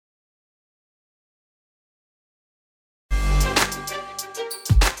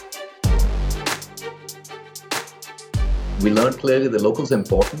We learned clearly the local's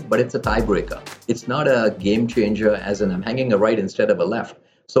important, but it's a tiebreaker. It's not a game changer as in I'm hanging a right instead of a left.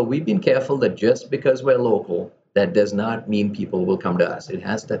 So we've been careful that just because we're local, that does not mean people will come to us. It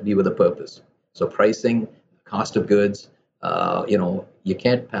has to be with a purpose. So pricing, cost of goods, you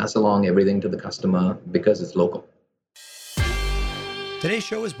can't pass along everything to the customer because it's local. Today's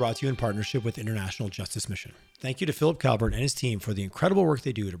show is brought to you in partnership with International Justice Mission. Thank you to Philip Calvert and his team for the incredible work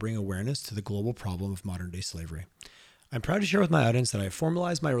they do to bring awareness to the global problem of modern-day slavery. I'm proud to share with my audience that I have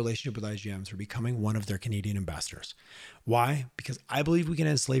formalized my relationship with IGM through becoming one of their Canadian ambassadors. Why? Because I believe we can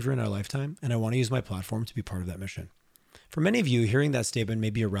end slavery in our lifetime, and I want to use my platform to be part of that mission. For many of you, hearing that statement may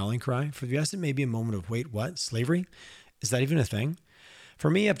be a rallying cry. For the rest, it may be a moment of, wait, what? Slavery? Is that even a thing? For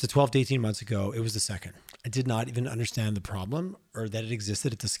me, up to 12 to 18 months ago, it was the second. I did not even understand the problem or that it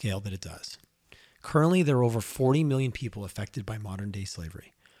existed at the scale that it does. Currently, there are over 40 million people affected by modern-day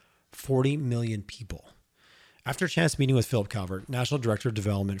slavery. 40 million people. After a chance meeting with Philip Calvert, National Director of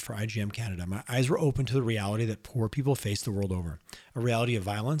Development for IGM Canada, my eyes were open to the reality that poor people face the world over, a reality of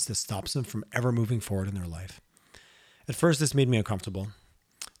violence that stops them from ever moving forward in their life. At first, this made me uncomfortable.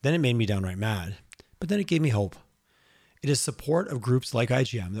 Then it made me downright mad. But then it gave me hope. It is support of groups like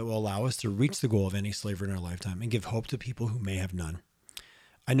IGM that will allow us to reach the goal of ending slavery in our lifetime and give hope to people who may have none.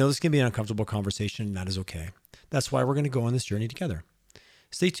 I know this can be an uncomfortable conversation, and that is okay. That's why we're going to go on this journey together.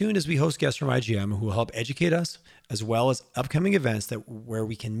 Stay tuned as we host guests from IGM who will help educate us, as well as upcoming events where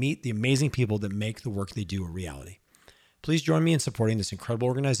we can meet the amazing people that make the work they do a reality. Please join me in supporting this incredible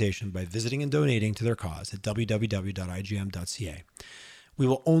organization by visiting and donating to their cause at www.igm.ca. We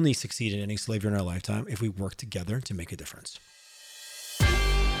will only succeed in ending slavery in our lifetime if we work together to make a difference.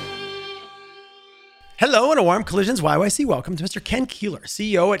 Hello and a warm Collisions YYC welcome to Mr. Ken Keeler,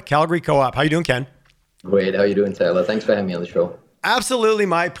 CEO at Calgary Co-op. How are you doing, Ken? Great. How are you doing, Tyler? Thanks for having me on the show. Absolutely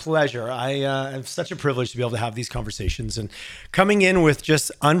my pleasure. I have such a privilege to be able to have these conversations and coming in with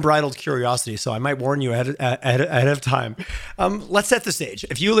just unbridled curiosity. So I might warn you ahead of time. Let's set the stage.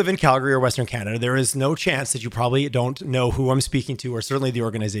 If you live in Calgary or Western Canada, there is no chance that you probably don't know who I'm speaking to or certainly the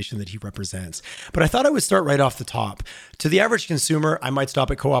organization that he represents. But I thought I would start right off the top. To the average consumer, I might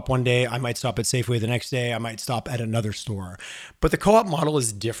stop at Co-op one day. I might stop at Safeway the next day. I might stop at another store. But the Co-op model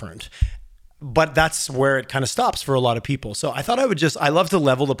is different. But that's where it kind of stops for a lot of people. So I thought I love to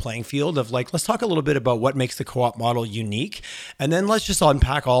level the playing field of let's talk a little bit about what makes the Co-op model unique. And then let's just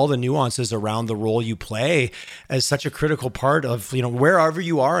unpack all the nuances around the role you play as such a critical part of, wherever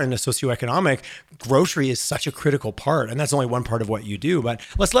you are in a socioeconomic, grocery is such a critical part. And that's only one part of what you do. But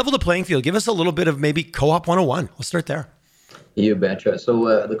let's level the playing field. Give us a little bit of maybe Co-op 101. Let's start there. You betcha.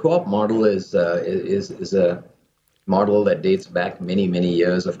 So the Co-op model is a model that dates back many, many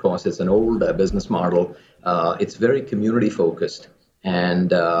years. Of course, it's an old business model. It's very community focused.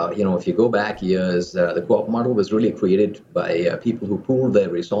 And, if you go back years, the co-op model was really created by people who pooled their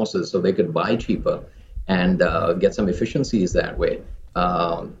resources so they could buy cheaper and get some efficiencies that way,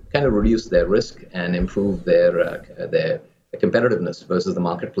 kind of reduce their risk and improve their competitiveness versus the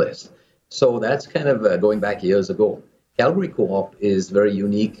marketplace. So that's kind of going back years ago. Calgary Co-op is very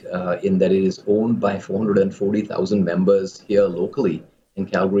unique in that it is owned by 440,000 members here locally in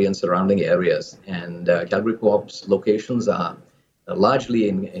Calgary and surrounding areas. And Calgary Co-op's locations are largely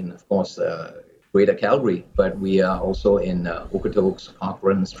in of course, Greater Calgary, but we are also in Okotoks,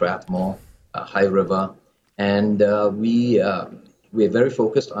 Cochrane, Strathmore, High River. And we're very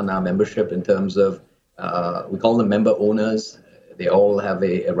focused on our membership in terms of, we call them member owners. They all have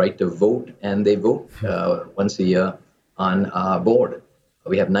a right to vote, and they vote once a year on our board.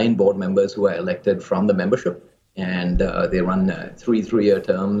 We have 9 board members who are elected from the membership, and they run three-year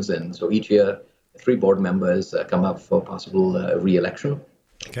terms. And so each year, 3 board members come up for possible re-election.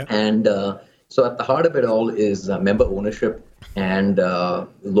 Okay. And so at the heart of it all is member ownership and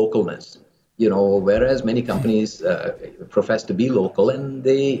localness. Whereas many companies profess to be local, and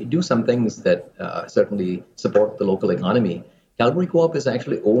they do some things that certainly support the local economy, Calgary Co-op is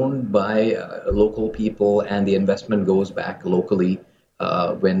actually owned by local people, and the investment goes back locally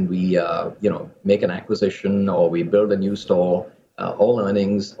when we, make an acquisition or we build a new store. All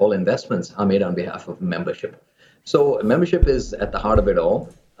earnings, all investments are made on behalf of membership. So membership is at the heart of it all.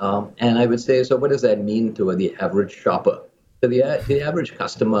 And I would say, so what does that mean to the average shopper? To the average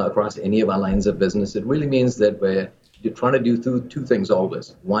customer across any of our lines of business, it really means that we're trying to do two things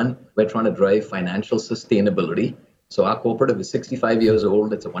always. One, we're trying to drive financial sustainability. So our cooperative is 65 years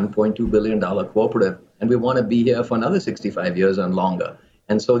old. It's a $1.2 billion cooperative, and we want to be here for another 65 years and longer.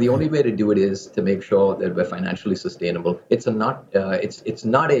 And so the only way to do it is to make sure that we're financially sustainable. It's not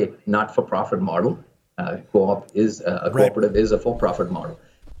a not-for-profit model. Co-op is a cooperative is a for-profit model.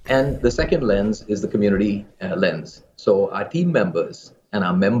 And the second lens is the community lens. So our team members and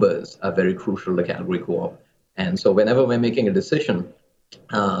our members are very crucial to Calgary Co-op. And so whenever we're making a decision,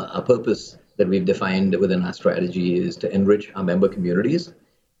 our purpose that we've defined within our strategy is to enrich our member communities.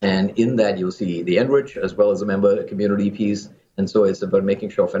 And in that, you'll see the enrich as well as the member community piece. And so it's about making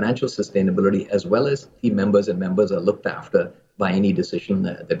sure financial sustainability as well as team members and members are looked after by any decision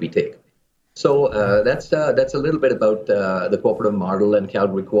that we take. So that's a little bit about the cooperative model and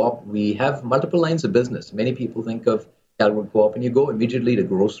Calgary Co-op. We have multiple lines of business. Many people think of Calgary Co-op and you go immediately to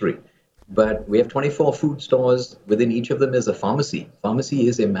grocery. But we have 24 food stores. Within each of them is a pharmacy. Pharmacy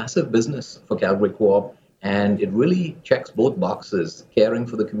is a massive business for Calgary Co-op, and it really checks both boxes, caring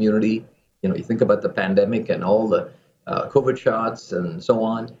for the community. You think about the pandemic and all the COVID shots and so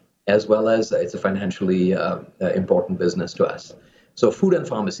on, as well as it's a financially important business to us. So food and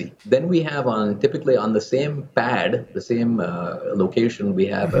pharmacy. Then we have typically on the same pad, the same location, we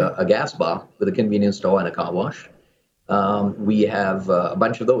have a gas bar with a convenience store and a car wash. We have a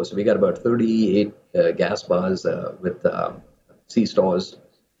bunch of those. So we got about 38 gas bars with C-stores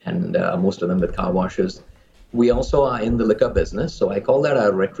and most of them with car washes. We also are in the liquor business. So I call that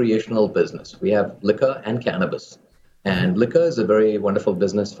our recreational business. We have liquor and cannabis. And liquor is a very wonderful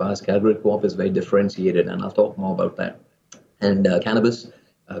business for us. Calgary Co-op is very differentiated, and I'll talk more about that. And cannabis,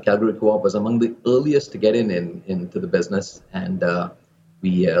 Calgary Co-op was among the earliest to get into the business, and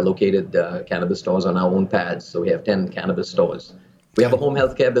we located cannabis stores on our own pads. So we have 10 cannabis stores. We have a home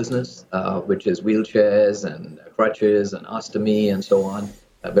healthcare business, which is wheelchairs and crutches and ostomy and so on.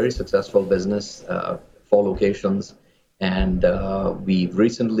 A very successful business, 4 locations. And we've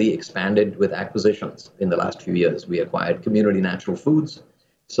recently expanded with acquisitions in the last few years. We acquired Community Natural Foods.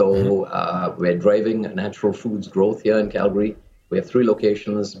 So we're driving natural foods growth here in Calgary. We have 3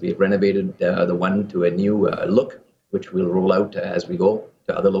 locations. We've renovated the one to a new look, which we'll roll out as we go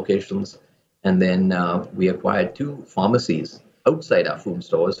to other locations. And then we acquired 2 pharmacies outside our food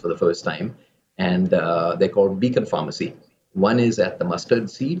stores for the first time. And they're called Beacon Pharmacy. One is at the Mustard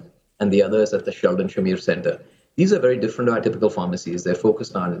Seed, and the other is at the Sheldon Shamir Center. These are very different to our typical pharmacies. They're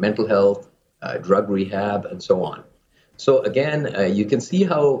focused on mental health, drug rehab, and so on. So again, you can see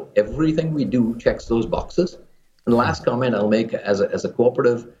how everything we do checks those boxes. And the last comment I'll make as a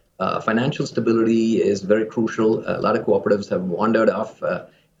cooperative, financial stability is very crucial. A lot of cooperatives have wandered off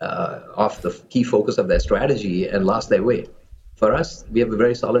the key focus of their strategy and lost their way. For us, we have a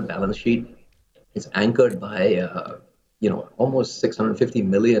very solid balance sheet. It's anchored by almost 650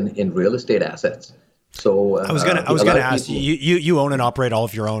 million in real estate assets. So I was going to ask you own and operate all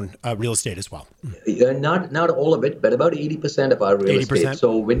of your own real estate as well. Not all of it, but about 80% of our real 80%? Estate.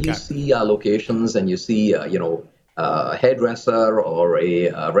 So when you see our locations and you see a hairdresser or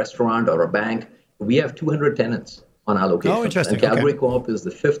a restaurant or a bank, we have 200 tenants on our locations. Oh, interesting. And Calgary Co-op is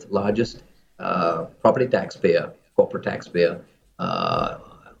the 5th largest property taxpayer, corporate taxpayer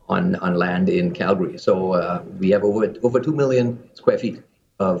on land in Calgary. So we have over 2 million square feet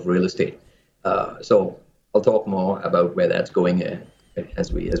of real estate. So I'll talk more about where that's going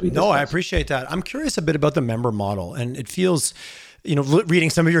as we discuss. No, I appreciate that. I'm curious a bit about the member model, and it feels,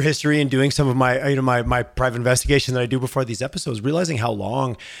 reading some of your history and doing some of my, my private investigation that I do before these episodes, realizing how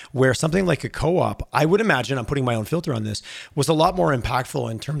long where something like a co-op, I would imagine, I'm putting my own filter on this, was a lot more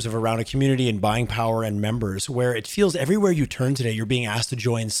impactful in terms of around a community and buying power and members, where it feels everywhere you turn today, you're being asked to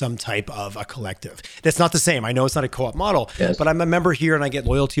join some type of a collective. That's not the same. I know it's not a co-op model, yes, but I'm a member here and I get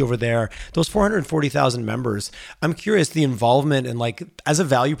loyalty over there. Those 440,000 members, I'm curious, the involvement and as a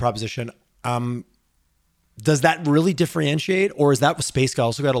value proposition, does that really differentiate, or is that space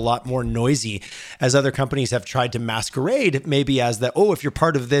also got a lot more noisy as other companies have tried to masquerade maybe as that, if you're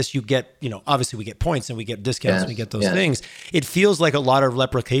part of this, you get, obviously we get points and we get discounts, and we get those things. It feels like a lot of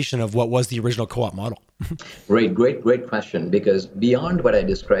replication of what was the original co-op model. Great question, because beyond what I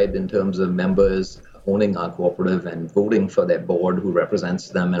described in terms of members owning our cooperative and voting for their board who represents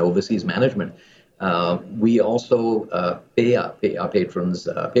them and oversees management, we also pay our patrons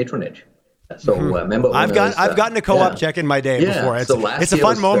patronage. So member owners, I've gotten a co-op check in my day before. It's a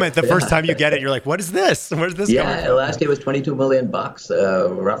fun moment. The first time you get it, you're like, what is this? Where's this coming from? Last year was $22 million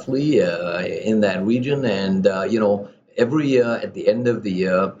roughly in that region. And, every year at the end of the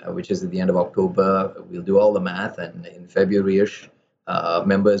year, which is at the end of October, we'll do all the math. And in February-ish,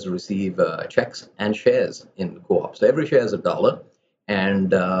 members receive checks and shares in co-op. So every share is $1.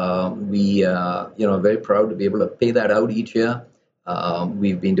 And we are very proud to be able to pay that out each year.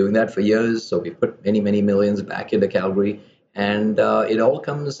 We've been doing that for years, so we've put many millions back into Calgary, and it all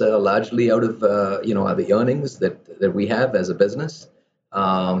comes largely out of the earnings that we have as a business.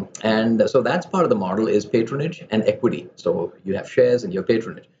 And so that's part of the model is patronage and equity. So you have shares and your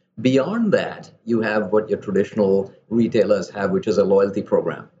patronage. Beyond that, you have what your traditional retailers have, which is a loyalty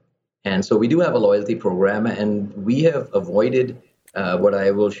program. And so we do have a loyalty program, and we have avoided what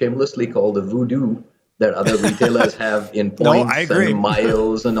I will shamelessly call the voodoo that other retailers have in No, I points agree. and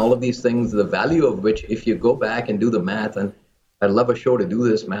miles and all of these things, the value of which, if you go back and do the math, and I'd love a show to do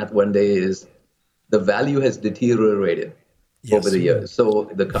this math one day, is the value has deteriorated over Yes. the years. So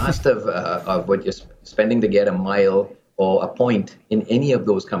the cost of what you're spending to get a mile or a point in any of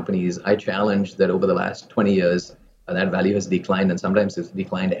those companies, I challenge that over the last 20 years, that value has declined, and sometimes it's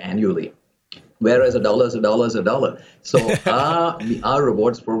declined annually. Whereas a dollar is a dollar is a dollar. So our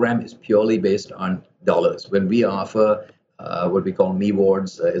rewards program is purely based on dollars. When we offer what we call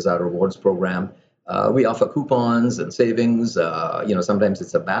MeWards is our rewards program. We offer coupons and savings. Sometimes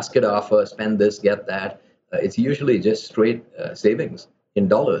it's a basket offer, spend this, get that. It's usually just straight savings in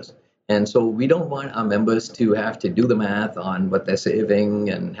dollars. And so we don't want our members to have to do the math on what they're saving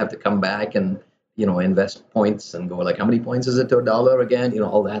and have to come back and invest points and go like, how many points is it to a dollar again?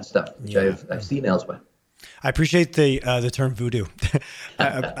 All that stuff, which Yeah. I've seen elsewhere. I appreciate the term voodoo.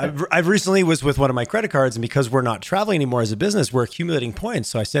 I've recently was with one of my credit cards, and because we're not traveling anymore as a business, we're accumulating points.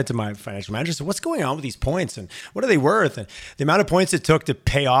 So I said to my financial manager, "So what's going on with these points, and what are they worth?" And the amount of points it took to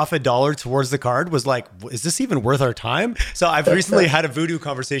pay off $1 towards the card was like, "Is this even worth our time?" So I've recently had a voodoo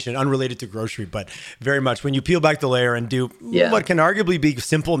conversation, unrelated to grocery, but very much when you peel back the layer and do what can arguably be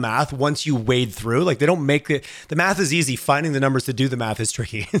simple math. Once you wade through, like they don't make the math is easy. Finding the numbers to do the math is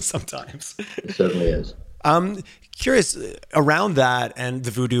tricky sometimes. It certainly is. Curious around that and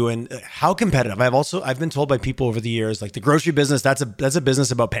the voodoo and how competitive. I've been told by people over the years, like the grocery business, that's a business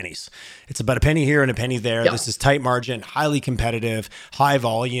about pennies. It's about a penny here and a penny there. Yeah. This is tight margin, highly competitive, high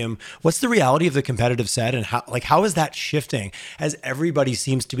volume. What's the reality of the competitive set, and how is that shifting as everybody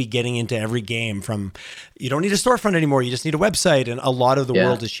seems to be getting into every game? From you don't need a storefront anymore, you just need a website, and a lot of the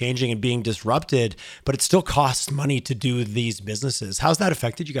world is changing and being disrupted, but it still costs money to do these businesses. How's that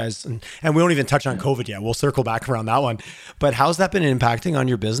affected you guys? And we won't even touch on COVID yet. We'll circle back around that one. But how's that been impacting on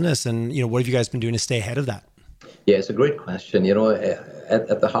your business? And, what have you guys been doing to stay ahead of that? Yeah, it's a great question.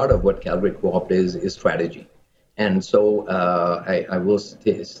 At the heart of what Calgary Co-op is strategy. And so I will,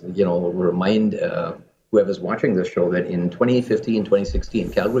 remind whoever's watching this show that in 2015,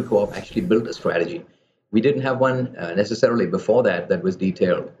 2016, Calgary Co-op actually built a strategy. We didn't have one necessarily before that was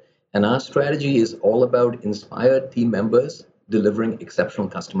detailed. And our strategy is all about inspired team members delivering exceptional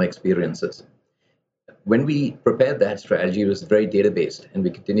customer experiences. When we prepared that strategy, it was very data-based, and we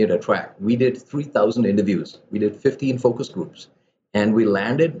continued to track. We did 3,000 interviews. We did 15 focus groups, and we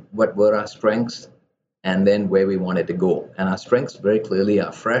landed what were our strengths and then where we wanted to go. And our strengths very clearly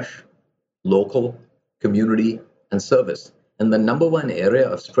are fresh, local, community, and service. And the number one area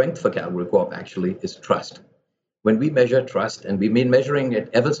of strength for Calgary Co-op actually is trust. When we measure trust, and we've been measuring it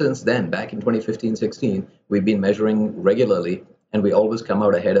ever since then, back in 2015-16, we've been measuring regularly, and we always come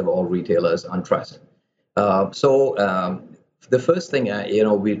out ahead of all retailers on trust. The first thing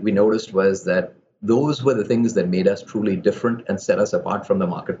we noticed was that those were the things that made us truly different and set us apart from the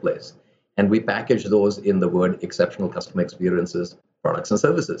marketplace. And we packaged those in the word exceptional customer experiences, products and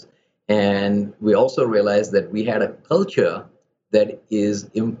services. And we also realized that we had a culture that is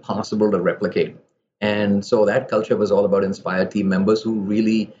impossible to replicate. And so that culture was all about inspired team members who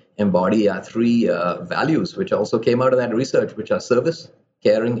really embody our three values, which also came out of that research, which are service,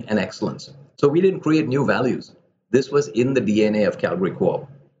 caring, and excellence. So we didn't create new values. This was in the DNA of Calgary Co-op.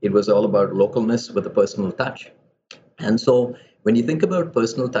 It was all about localness with a personal touch. And so when you think about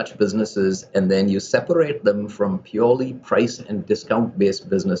personal touch businesses and then you separate them from purely price and discount-based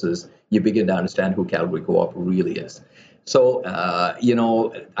businesses, you begin to understand who Calgary Co-op really is. So,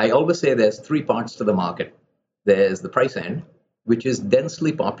 I always say there's three parts to the market. There's the price end, which is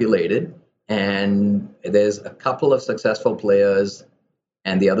densely populated, and there's a couple of successful players,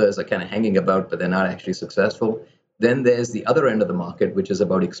 and the others are kind of hanging about, but they're not actually successful. Then there's the other end of the market, which is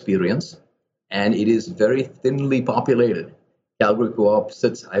about experience, and it is very thinly populated. Calgary Co-op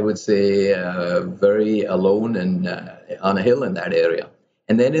sits, I would say, very alone and on a hill in that area.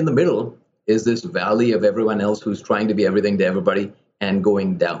 And then in the middle is this valley of everyone else who's trying to be everything to everybody and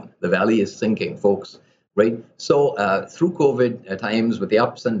going down. The valley is sinking, folks. Right. So through COVID times with the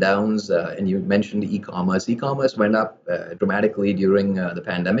ups and downs, and you mentioned e-commerce. E-commerce went up dramatically during the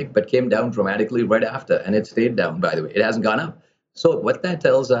pandemic, but came down dramatically right after. And it stayed down, by the way. It hasn't gone up. So what that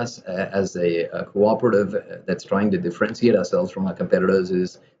tells us as a cooperative that's trying to differentiate ourselves from our competitors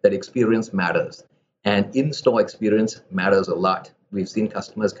is that experience matters. And in-store experience matters a lot. We've seen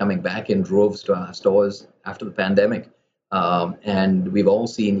customers coming back in droves to our stores after the pandemic. And we've all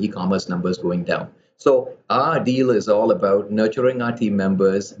seen e-commerce numbers going down. So our deal is all about nurturing our team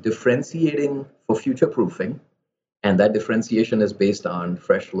members, differentiating for future proofing, and that differentiation is based on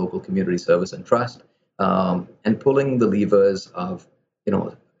fresh local community service and trust, and pulling the levers of,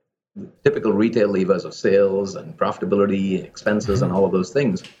 typical retail levers of sales and profitability, expenses, and all of those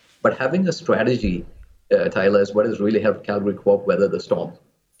things. But having a strategy, Tyler, is what has really helped Calgary Co-op weather the storm.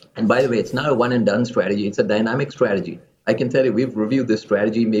 And by the way, it's not a one and done strategy. It's a dynamic strategy. I can tell you, we've reviewed this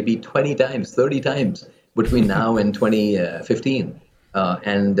strategy maybe 20 times, 30 times between now and 2015.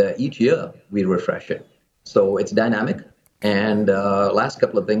 And each year we refresh it. So it's dynamic. And last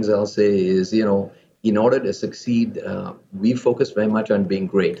couple of things I'll say is, in order to succeed, we focus very much on being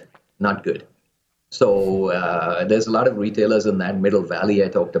great, not good. So there's a lot of retailers in that middle valley I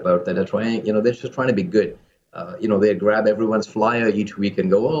talked about that are trying, they're just trying to be good. They grab everyone's flyer each week and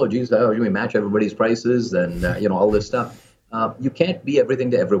go, oh, geez, how do we match everybody's prices and, all this stuff. You can't be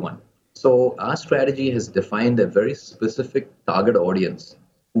everything to everyone. So our strategy has defined a very specific target audience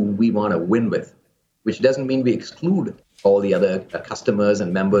who we want to win with, which doesn't mean we exclude all the other customers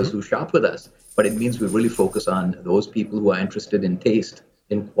and members who shop with us, but it means we really focus on those people who are interested in taste,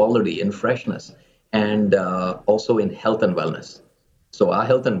 in quality, in freshness, and also in health and wellness. So our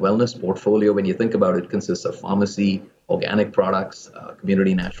health and wellness portfolio, when you think about it, consists of pharmacy, organic products,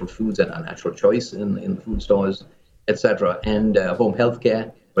 community natural foods and our natural choice in food stores, etc., and home health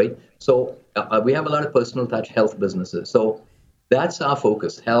care, right? So we have a lot of personal touch health businesses. So that's our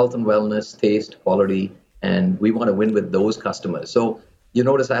focus: health and wellness, taste, quality, and we want to win with those customers. So you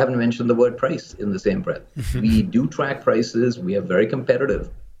notice I haven't mentioned the word price in the same breath. We do track prices. We are very competitive,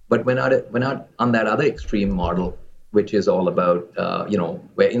 but we're not on that other extreme model, which is all about,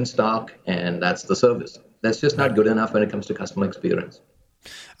 we're in stock and that's the service. That's just not good enough when it comes to customer experience.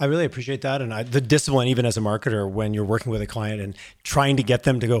 I really appreciate that. And the discipline, even as a marketer, when you're working with a client and trying to get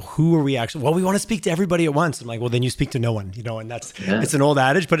them to go, who are we actually? Well, we want to speak to everybody at once. I'm like, well, then you speak to no one, and it's an old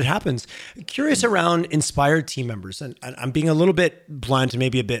adage, but it happens. Curious around inspired team members. And I'm being a little bit blunt and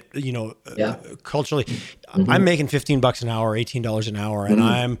maybe a bit, culturally. I'm making $15 an hour, $18 an hour, and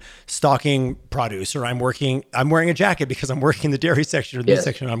I'm stocking produce, or I'm wearing a jacket because I'm working in the dairy section or the meat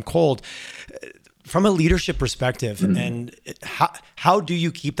section and I'm cold. From a leadership perspective, and how do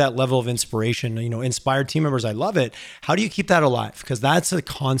you keep that level of inspiration? Inspired team members, I love it. How do you keep that alive? Because that's a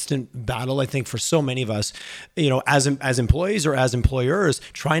constant battle, I think, for so many of us, as employees or as employers,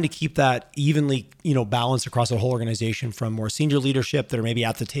 trying to keep that evenly, balanced across a whole organization, from more senior leadership that are maybe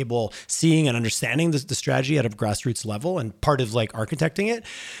at the table seeing and understanding the strategy at a grassroots level and part of like architecting it,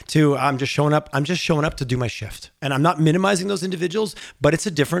 to I'm just showing up to do my shift. And I'm not minimizing those individuals, but it's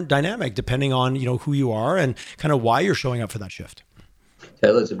a different dynamic depending on, who you are and kind of why you're showing up for that shift.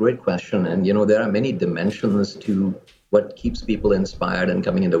 Taylor, it's a great question. And, there are many dimensions to what keeps people inspired and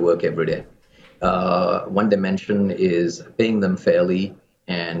coming into work every day. One dimension is paying them fairly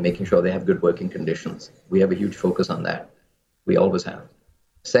and making sure they have good working conditions. We have a huge focus on that. We always have.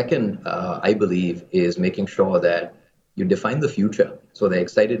 Second, I believe, is making sure that you define the future so they're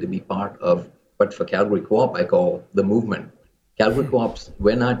excited to be part of what for Calgary Co-op I call the movement. Calgary Co-ops,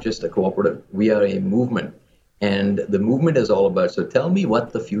 we're not just a cooperative, we are a movement. And the movement is all about, so tell me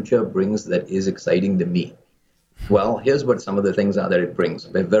what the future brings that is exciting to me. Well, here's what some of the things are that it brings.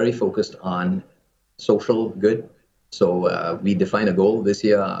 We're very focused on social good. So we define a goal this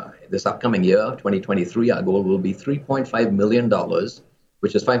upcoming year, 2023, our goal will be $3.5 million,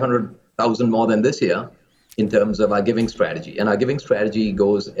 which is $500,000 more than this year in terms of our giving strategy. And our giving strategy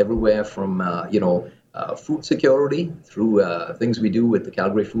goes everywhere from, food security through things we do with the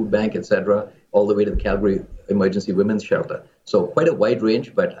Calgary Food Bank, etc., all the way to the Calgary Emergency Women's Shelter. So quite a wide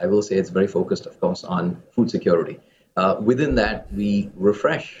range, but I will say it's very focused, of course, on food security. Within that, we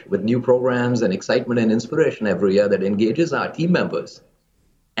refresh with new programs and excitement and inspiration every year that engages our team members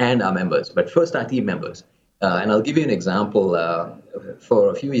and our members. But first, our team members. And I'll give you an example.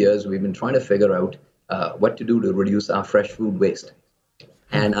 For a few years, we've been trying to figure out what to do to reduce our fresh food waste.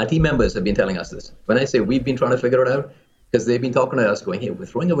 And our team members have been telling us this. When I say we've been trying to figure it out, because they've been talking to us going, hey, we're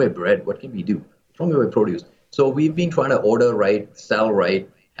throwing away bread. What can we do? Throwing away produce. So we've been trying to order right, sell right,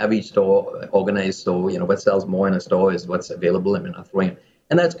 have each store organized. So, what sells more in a store is what's available and we're not throwing it.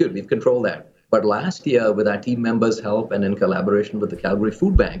 And that's good. We've controlled that. But last year, with our team members' help and in collaboration with the Calgary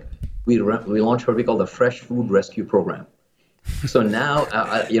Food Bank, we launched what we call the Fresh Food Rescue Program. So now,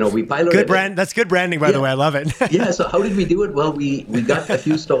 we piloted. Good brand. That's good branding, by the way. I love it. Yeah. So how did we do it? Well, we got a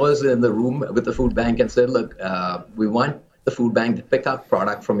few stores in the room with the food bank and said, look, we want the food bank to pick up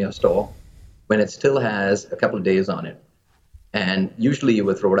product from your store when it still has a couple of days on it. And usually you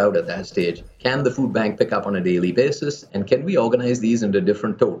would throw it out at that stage. Can the food bank pick up on a daily basis? And can we organize these into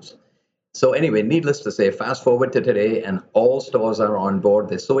different totes? So anyway, needless to say, fast forward to today, and all stores are on board.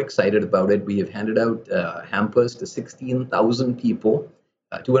 They're so excited about it. We have handed out hampers to 16,000 people,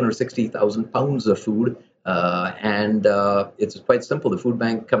 260,000 pounds of food. And it's quite simple. The food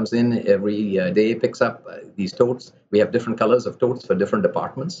bank comes in every day, picks up these totes. We have different colors of totes for different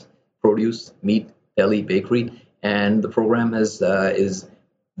departments: produce, meat, deli, bakery. And the program is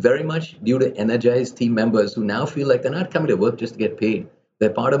very much due to energized team members who now feel like they're not coming to work just to get paid. They're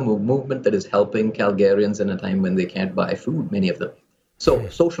part of a movement that is helping Calgarians in a time when they can't buy food, many of them. So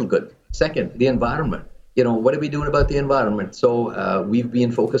social good. Second, the environment. What are we doing about the environment? So we've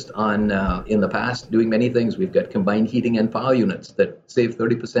been focused on, in the past, doing many things. We've got combined heating and power units that save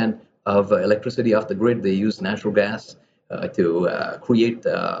 30% of electricity off the grid. They use natural gas to create,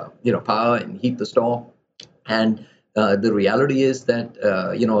 power and heat the store. And the reality is that,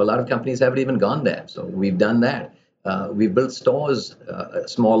 a lot of companies haven't even gone there. So we've done that. We've built stores,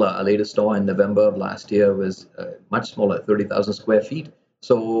 smaller. Our latest store in November of last year was much smaller, 30,000 square feet.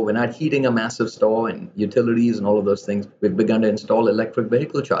 So we're not heating a massive store and utilities and all of those things. We've begun to install electric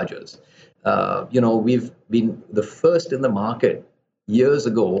vehicle chargers. We've been the first in the market years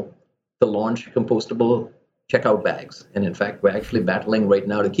ago to launch compostable checkout bags. And in fact, we're actually battling right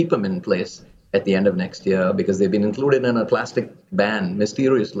now to keep them in place at the end of next year because they've been included in a plastic ban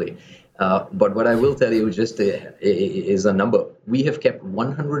mysteriously. But what I will tell you just is a number. We have kept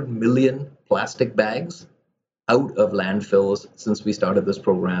 100 million plastic bags out of landfills since we started this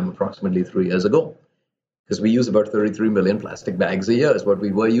program approximately 3 years ago, because we use about 33 million plastic bags a year is what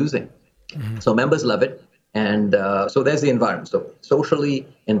we were using. Mm-hmm. So members love it. And so there's the environment. So socially,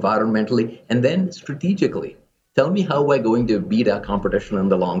 environmentally, and then strategically, tell me how we're going to beat our competition in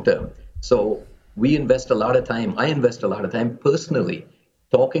the long term. So I invest a lot of time personally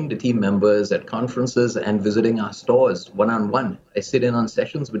talking to team members at conferences and visiting our stores one-on-one. I sit in on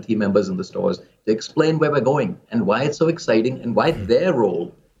sessions with team members in the stores to explain where we're going and why it's so exciting and why their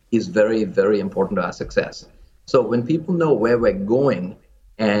role is very, very important to our success. So when people know where we're going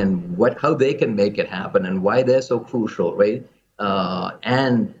and how they can make it happen and why they're so crucial, right?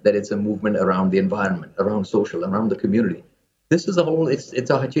 And that it's a movement around the environment, around social, around the community. This is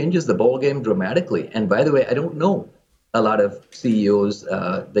it changes the ball game dramatically. And by the way, I don't know a lot of CEOs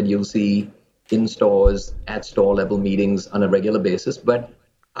that you'll see in stores at store level meetings on a regular basis, but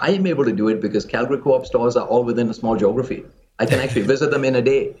I am able to do it because Calgary Co-op stores are all within a small geography. I can actually visit them in a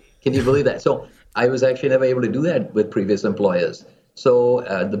day. Can you believe that? So I was actually never able to do that with previous employers. So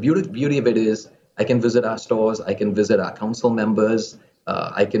the beauty of it is I can visit our stores, I can visit our council members,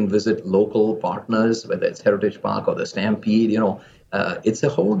 I can visit local partners, whether it's Heritage Park or the Stampede. It's a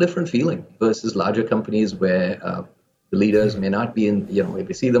whole different feeling versus larger companies where the leaders may not be in, if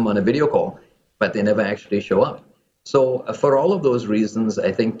you see them on a video call, but they never actually show up. So for all of those reasons,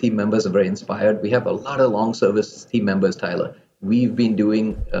 I think team members are very inspired. We have a lot of long service team members, Tyler. We've been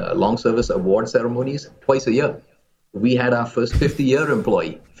doing long service award ceremonies twice a year. We had our first 50-year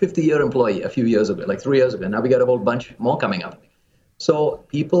employee a few years ago, like 3 years ago. Now we got a whole bunch more coming up. So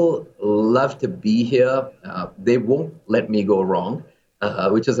people love to be here. They won't let me go wrong.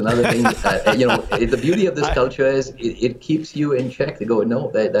 Which is another thing. The beauty of this culture is it keeps you in check. They go, no,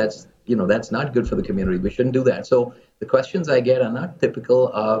 that's not good for the community. We shouldn't do that. So the questions I get are not typical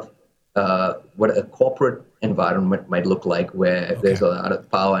of what a corporate environment might look like, where there's a lot of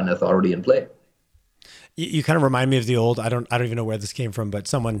power and authority in play. You kind of remind me of the old, I don't even know where this came from, but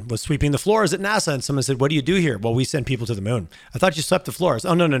someone was sweeping the floors at NASA and someone said, "What do you do here?" "Well, we send people to the moon." "I thought you swept the floors."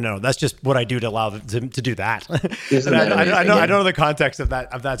 "Oh, no. That's just what I do to allow them to do that." I don't know the context of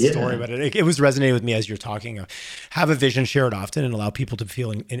that story, but it was resonating with me as you're talking. Have a vision, share it often, and allow people to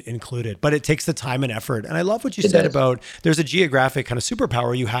feel included. But it takes the time and effort. And I love what you said about there's a geographic kind of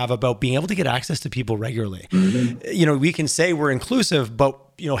superpower you have about being able to get access to people regularly. Mm-hmm. We can say we're inclusive, but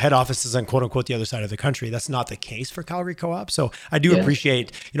head offices on quote unquote the other side of the country. That's not the case for Calgary Co-op. So I do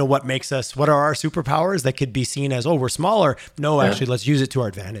appreciate, what makes us, what are our superpowers that could be seen as, we're smaller. No, actually, let's use it to our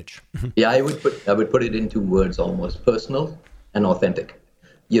advantage. Yeah, I would put it in 2 words almost: personal and authentic.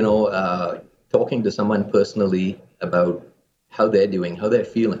 Talking to someone personally about how they're doing, how they're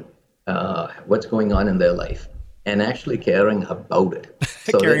feeling, what's going on in their life, and actually caring about it.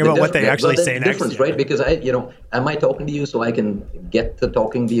 So caring about what they actually say next. Difference, right? Because am I talking to you so I can get to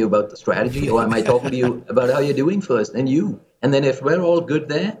talking to you about the strategy, or am I talking to you about how you're doing first, and you? And then if we're all good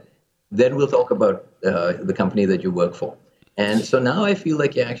there, then we'll talk about the company that you work for. And so now I feel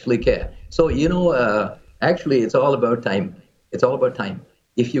like you actually care. So actually, it's all about time. It's all about time.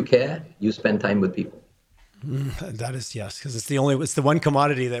 If you care, you spend time with people. That is, yes, because it's the one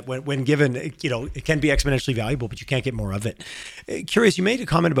commodity that when given, it can be exponentially valuable, but you can't get more of it. Curious, you made a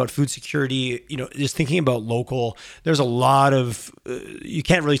comment about food security, just thinking about local, there's a lot of, you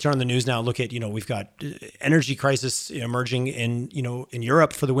can't really turn on the news now and look at, we've got energy crisis emerging in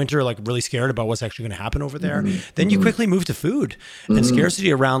Europe for the winter, like really scared about what's actually going to happen over there. Then you quickly move to food and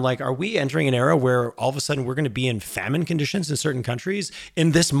scarcity around, like, are we entering an era where all of a sudden we're going to be in famine conditions in certain countries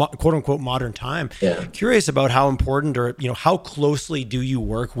in this quote unquote modern time? Yeah. Curious about how important, or how closely do you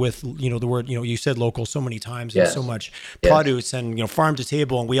work with the word, you said local so many times, and so much produce and farm to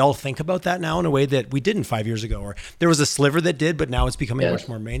table, and we all think about that now in a way that we didn't 5 years ago, or there was a sliver that did, but now it's becoming much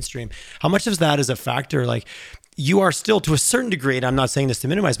more mainstream. How much of that is a factor? Like, you are still, to a certain degree, and I'm not saying this to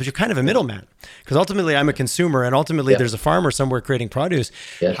minimize, but you're kind of a middleman, because ultimately I'm a consumer, and ultimately there's a farmer somewhere creating produce.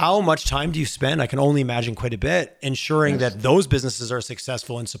 How much time do you spend? I can only imagine quite a bit, ensuring that those businesses are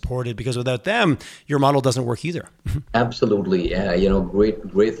successful and supported, because without them, your model doesn't work either. Absolutely.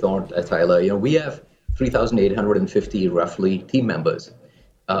 Great thought, Tyler. We have 3,850 roughly team members.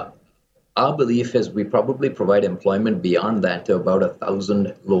 Our belief is we probably provide employment beyond that to about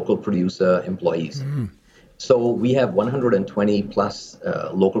 1,000 local producer employees. So we have 120 plus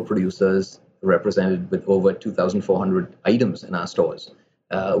local producers represented with over 2,400 items in our stores.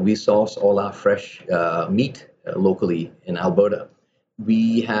 We source all our fresh meat locally in Alberta.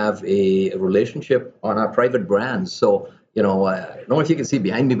 We have a relationship on our private brands. So, I don't know if you can see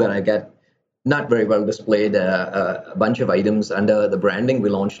behind me, but I got not very well displayed a bunch of items under the branding we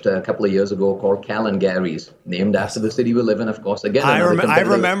launched a couple of years ago called Cal and Gary's, named after the city we live in, of course. Again, I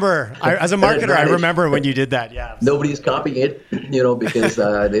remember. As a marketer, I remember when you did that. Yeah. Nobody's copying it, because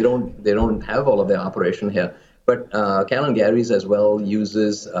they don't have all of their operation here. But Cal and Gary's as well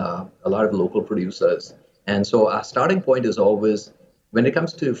uses a lot of local producers. And so our starting point is always, when it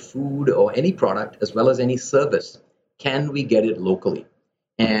comes to food or any product, as well as any service, can we get it locally?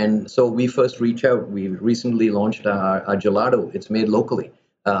 And so we first reach out. We recently launched our gelato. It's made locally,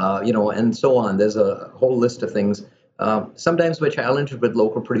 and so on. There's a whole list of things. Sometimes we're challenged with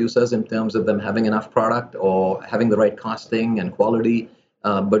local producers in terms of them having enough product or having the right costing and quality.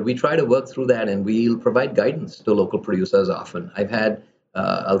 But we try to work through that, and we'll provide guidance to local producers often. I've had,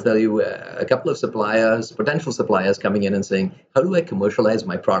 I'll tell you, a couple of potential suppliers coming in and saying, how do I commercialize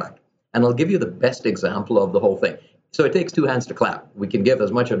my product? And I'll give you the best example of the whole thing. So it takes two hands to clap. We can give as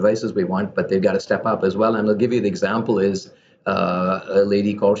much advice as we want, but they've got to step up as well. And I'll give you the example is a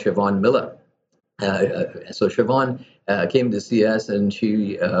lady called Siobhan Miller. So Siobhan came to see us, and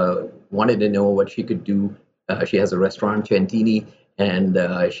she wanted to know what she could do. She has a restaurant, Centini,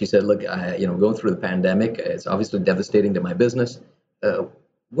 and she said, look, going through the pandemic, it's obviously devastating to my business. How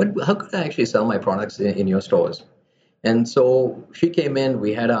could I actually sell my products in your stores? And so she came in.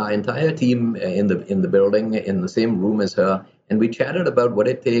 We had our entire team in the building, in the same room as her, and we chatted about what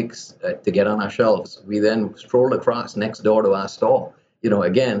it takes to get on our shelves. We then strolled across next door to our store.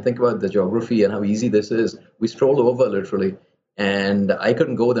 Again, think about the geography and how easy this is. We strolled over literally, and I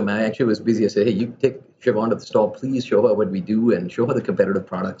couldn't go with them. I actually was busy. I said, hey, you take Siobhan to the store. Please show her what we do and show her the competitive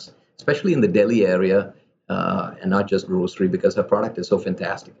products, especially in the Delhi area, and not just grocery, because her product is so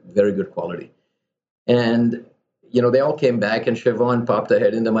fantastic, very good quality. And they all came back, and Siobhan popped her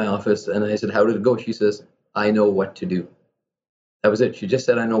head into my office, and I said, how did it go? She says, I know what to do. That was it. She just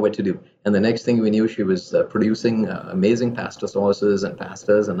said, I know what to do. And the next thing we knew, she was producing amazing pasta sauces and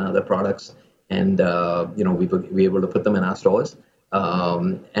pastas and other products. And, we were able to put them in our stores.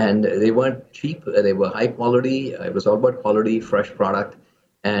 And they weren't cheap. They were high quality. It was all about quality, fresh product.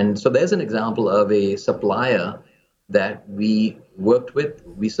 And so there's an example of a supplier that we worked with,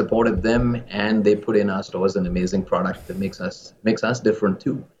 we supported them, and they put in our stores an amazing product that makes us different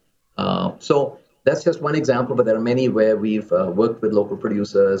too. So that's just one example, but there are many where we've worked with local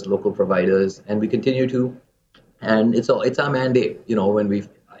producers, local providers, and we continue to. And it's our mandate.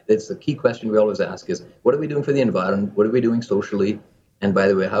 It's the key question we always ask is, what are we doing for the environment? What are we doing socially? And by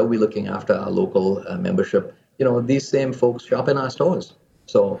the way, how are we looking after our local membership? These same folks shop in our stores.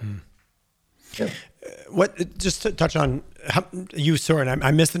 So, yeah. Just to touch on and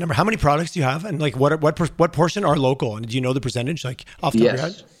I missed the number. How many products do you have, and like what portion are local? And do you know the percentage, like off the top of your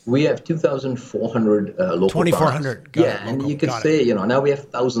head? We have 2,400 local 2,400. And you could say, now we have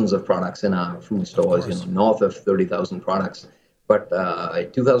thousands of products in our food stores, north of 30,000 products, but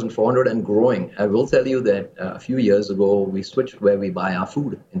 2,400 and growing. I will tell you that a few years ago, we switched where we buy our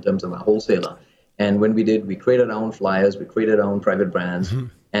food in terms of our wholesaler. And when we did, we created our own flyers, we created our own private brands,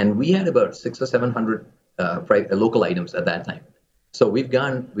 and we had about 600 or 700 local items at that time. So we've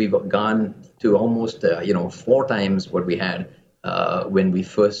gone to almost 4 times what we had when we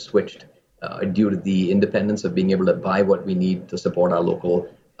first switched. due to the independence of being able to buy what we need to support our local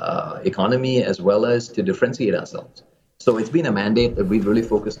economy, as well as to differentiate ourselves. So it's been a mandate that we've really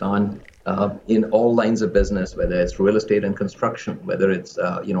focused on in all lines of business, whether it's real estate and construction, whether it's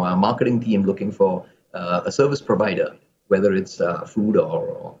our marketing team looking for a service provider, whether it's food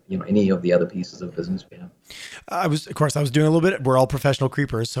or any of the other pieces of business we have. I was doing a little bit. We're all professional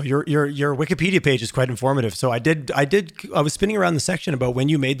creepers, so your Wikipedia page is quite informative. So I was spinning around the section about when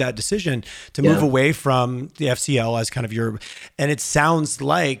you made that decision to move away from the FCL as kind of and it sounds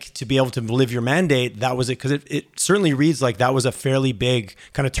like to be able to live your mandate, that was it, because it certainly reads like that was a fairly big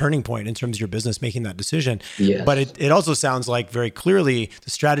kind of turning point in terms of your business making that decision. Yes. But it also sounds like very clearly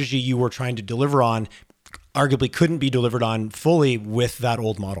the strategy you were trying to deliver on arguably couldn't be delivered on fully with that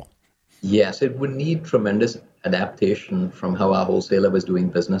old model. Yes, it would need tremendous adaptation from how our wholesaler was doing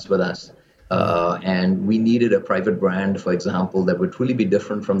business with us. And we needed a private brand, for example, that would truly be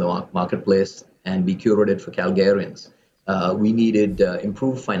different from the marketplace and be curated for Calgarians. We needed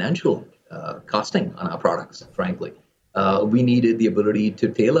improved financial costing on our products, frankly. We needed the ability to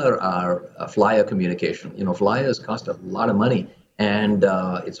tailor our flyer communication. Flyers cost a lot of money, and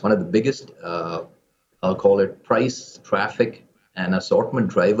it's one of the biggest, I'll call it, price, traffic, and assortment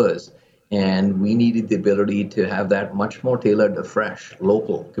drivers. And we needed the ability to have that much more tailored to fresh,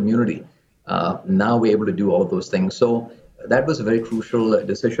 local, community. Now we're able to do all of those things. So that was a very crucial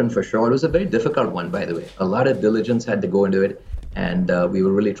decision for sure. It was a very difficult one, by the way. A lot of diligence had to go into it. And we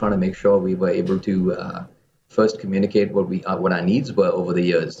were really trying to make sure we were able to first communicate what our needs were over the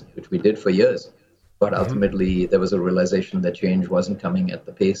years, which we did for years. But ultimately, there was a realization that change wasn't coming at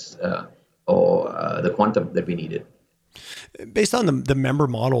the pace or the quantum that we needed. Based on the member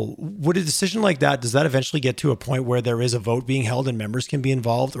model, would a decision like that, does that eventually get to a point where there is a vote being held and members can be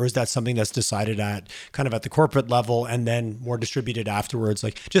involved? Or is that something that's decided at kind of at the corporate level and then more distributed afterwards?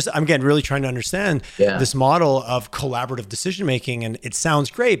 I'm again, really trying to understand this model of collaborative decision-making. And it sounds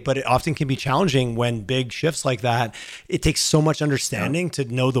great, but it often can be challenging when big shifts like that. It takes so much understanding to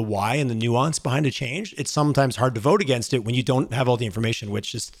know the why and the nuance behind a change. It's sometimes hard to vote against it when you don't have all the information,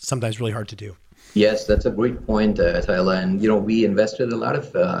 which is sometimes really hard to do. Yes, that's a great point, Tyler. And, we invested a lot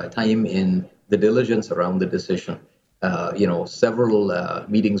of time in the diligence around the decision. Several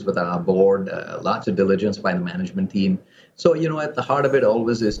meetings with our board, lots of diligence by the management team. So, at the heart of it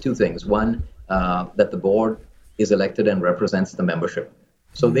always is two things. One, that the board is elected and represents the membership.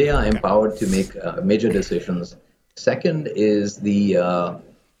 So they are empowered to make major decisions. Second is the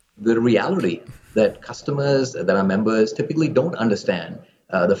reality that customers, that are members, typically don't understand.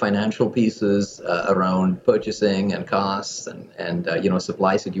 The financial pieces around purchasing and costs and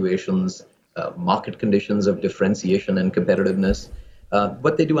supply situations, market conditions of differentiation and competitiveness.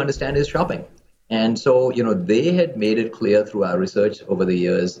 What they do understand is shopping. And so, they had made it clear through our research over the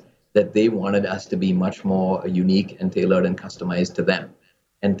years that they wanted us to be much more unique and tailored and customized to them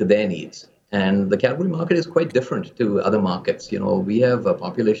and to their needs. And the Calgary market is quite different to other markets. We have a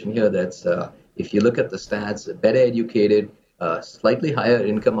population here that's, if you look at the stats, better educated, slightly higher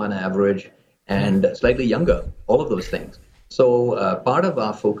income on average, and slightly younger, all of those things. So part of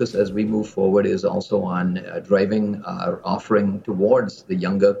our focus as we move forward is also on driving our offering towards the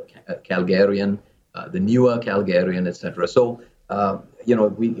younger Calgarian, the newer Calgarian, etc. So,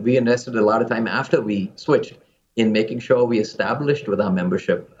 we invested a lot of time after we switched in making sure we established with our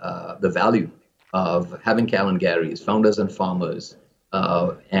membership the value of having Kalengaris, founders and farmers,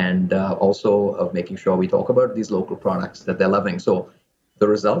 and also of making sure we talk about these local products that they're loving. So the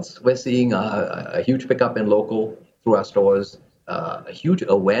results, we're seeing a huge pickup in local through our stores, a huge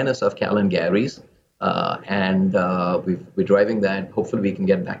awareness of Kalengaris, and we're driving that. Hopefully we can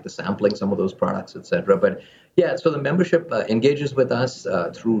get back to sampling some of those products, etc. But yeah, so the membership engages with us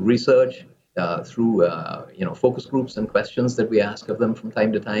through research, through focus groups and questions that we ask of them from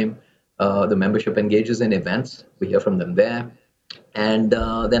time to time. The membership engages in events. We hear from them there. And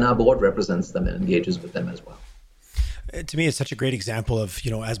then our board represents them and engages with them as well. To me, it's such a great example of,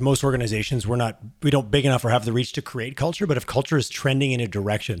 as most organizations, we don't big enough or have the reach to create culture, but if culture is trending in a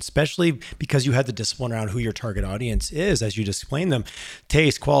direction, especially because you had the discipline around who your target audience is, as you just explained them,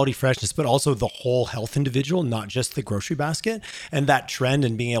 taste, quality, freshness, but also the whole health individual, not just the grocery basket, and that trend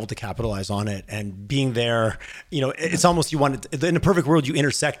and being able to capitalize on it and being there, it's almost, in a perfect world, you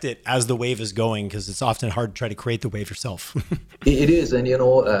intersect it as the wave is going, because it's often hard to try to create the wave yourself. It is. And,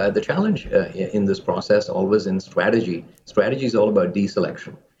 the challenge in this process always in strategy. Strategy is all about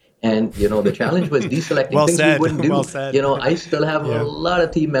deselection. And, the challenge was deselecting things we wouldn't do. Well said. I still have a lot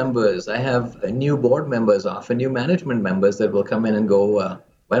of team members. I have new board members, often new management members that will come in and go,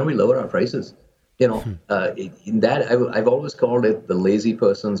 why don't we lower our prices? In that I've always called it the lazy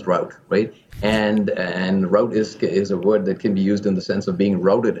person's route, right? And route is a word that can be used in the sense of being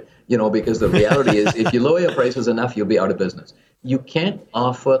routed, because the reality is if you lower your prices enough, you'll be out of business. You can't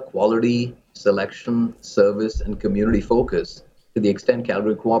offer quality, selection, service, and community focus to the extent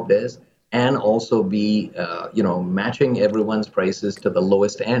Calgary Co-op does, and also be matching everyone's prices to the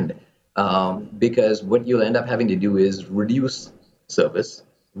lowest end, because what you'll end up having to do is reduce service,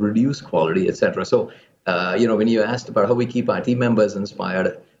 reduce quality, etc. So, when you asked about how we keep our team members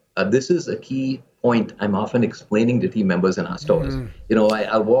inspired, this is a key point I'm often explaining to team members in our stores.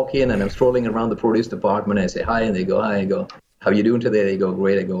 I walk in and I'm strolling around the produce department. And I say hi, and they go hi. I go, how you doing today? They go,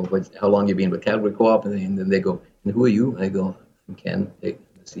 great. I go, how long you been with Calgary Co-op? And then they go, and who are you? I go, I'm Ken, the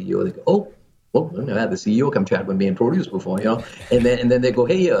CEO. They go, oh, well, I had the CEO come chat with me in produce before, and then they go,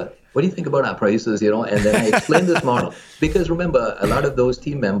 hey, what do you think about our prices, and then I explain this model, because remember, a lot of those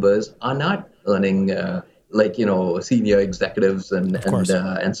team members are not earning senior executives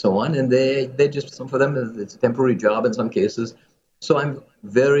and so on, and they just, some for them it's a temporary job in some cases. So I'm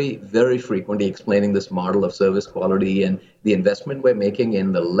very, very frequently explaining this model of service quality and the investment we're making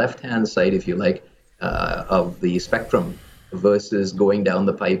in the left-hand side, if you like, of the spectrum, versus going down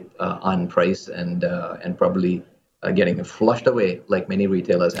the pipe on price and probably getting flushed away like many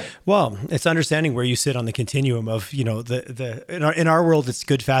retailers have. Well, it's understanding where you sit on the continuum of, in our world, it's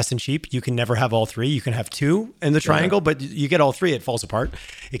good, fast, and cheap. You can never have all three. You can have two in the triangle, but you get all three, it falls apart.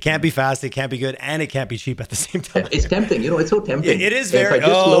 It can't be fast, it can't be good, and it can't be cheap at the same time. It's tempting. It's so tempting. It is very. If I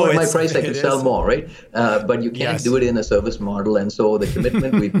just lower my price, I can sell more, right? But you can't do it in a service model. And so the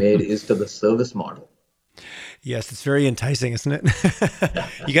commitment we've made is to the service model. Yes, it's very enticing, isn't it?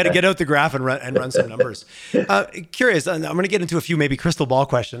 You got to get out the graph and run some numbers. Curious, I'm going to get into a few maybe crystal ball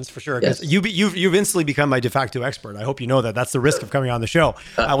questions for sure, because you've instantly become my de facto expert. I hope you know that. That's the risk of coming on the show.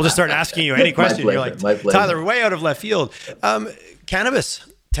 We'll just start asking you any question. You're like, Tyler, way out of left field. Cannabis,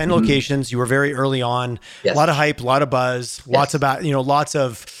 10 locations. You were very early on. A lot of hype, a lot of buzz, lots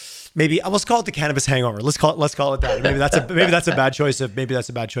of. Maybe let's call it the cannabis hangover. Let's call it that. Maybe that's a bad choice of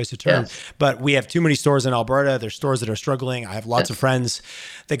term. Yes. But we have too many stores in Alberta. There's stores that are struggling. I have lots of friends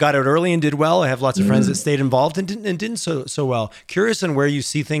that got out early and did well. I have lots of friends that stayed involved and didn't so well. Curious on where you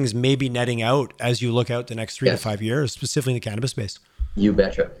see things maybe netting out as you look out the next 3 to 5 years, specifically in the cannabis space. You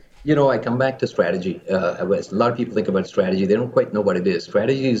betcha. I come back to strategy. A lot of people think about strategy. They don't quite know what it is.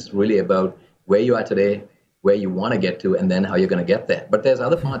 Strategy is really about where you are today, where you want to get to, and then how you're going to get there. But there's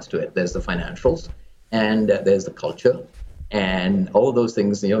other parts to it. There's the financials, and there's the culture, and all of those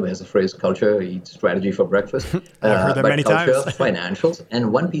things. There's a phrase, culture eats strategy for breakfast. I've heard that many times. Financials,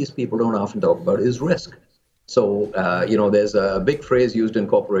 and one piece people don't often talk about is risk. So, there's a big phrase used in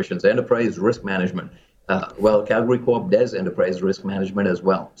corporations, enterprise risk management. Calgary Co-op does enterprise risk management as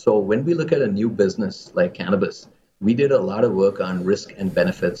well. So when we look at a new business like cannabis, we did a lot of work on risk and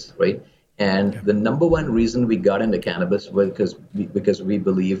benefits, right? And the number one reason we got into cannabis was because we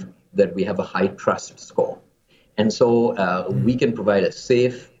believe that we have a high trust score. And so we can provide a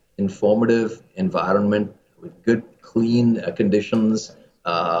safe, informative environment with good, clean conditions,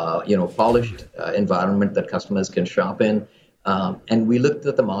 polished environment that customers can shop in. And we looked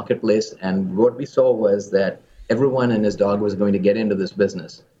at the marketplace, and what we saw was that everyone and his dog was going to get into this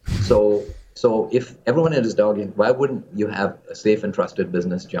business. So if everyone and his dog, why wouldn't you have a safe and trusted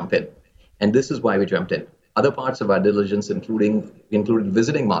business jump in? And this is why we jumped in. Other parts of our diligence included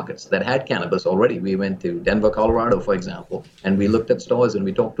visiting markets that had cannabis already. We went to Denver, Colorado, for example, and we looked at stores and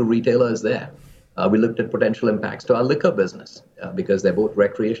we talked to retailers there. We looked at potential impacts to our liquor business because they're both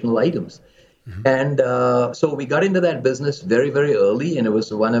recreational items. Mm-hmm. And so we got into that business very, very early, and it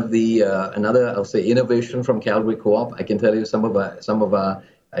was one of the another, I'll say, innovation from Calgary Co-op. I can tell you some of our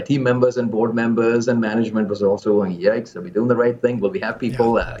team members and board members and management was also going, yikes, are we doing the right thing? Will we have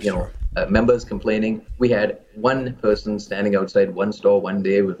people, members complaining? We had one person standing outside one store one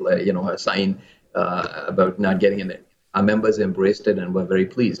day with, a sign about not getting in it. Our members embraced it and were very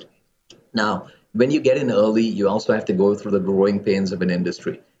pleased. Now, when you get in early, you also have to go through the growing pains of an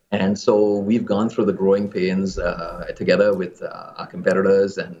industry. And so we've gone through the growing pains together with our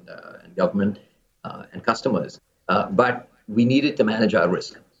competitors and government and customers. But we needed to manage our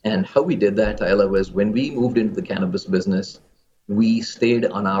risk. And how we did that, Tyler, was when we moved into the cannabis business, we stayed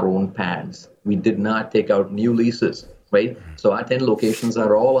on our own pads. We did not take out new leases, right? So our 10 locations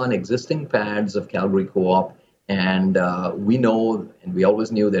are all on existing pads of Calgary Co-op. And we know, and we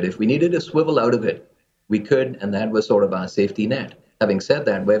always knew that if we needed to swivel out of it, we could, and that was sort of our safety net. Having said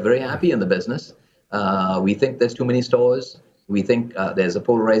that, we're very happy in the business. We think there's too many stores. We think there's a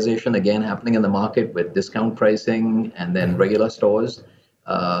polarization again happening in the market with discount pricing and then regular stores.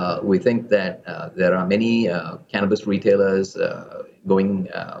 We think that there are many cannabis retailers going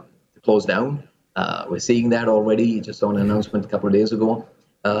to close down. We're seeing that already, just saw an announcement a couple of days ago.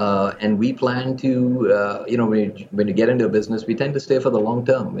 And we plan to, when you get into a business, we tend to stay for the long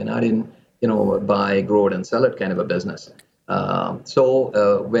term. We're not in, buy, grow it, and sell it kind of a business.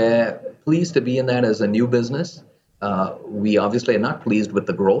 So we're pleased to be in that as a new business. We obviously are not pleased with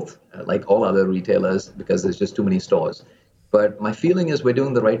the growth, like all other retailers, because there's just too many stores. But my feeling is we're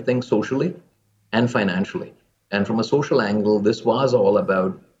doing the right thing socially and financially. And from a social angle, this was all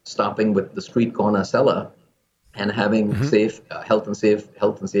about stopping with the street corner seller and having safe health and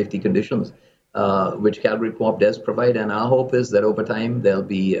safety conditions, which Calgary Co-op does provide. And our hope is that over time there'll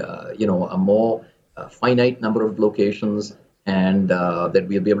be a more finite number of locations, and that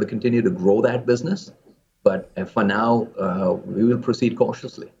we'll be able to continue to grow that business. But for now, we will proceed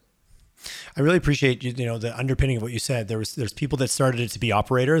cautiously. I really appreciate the underpinning of what you said. There's people that started it to be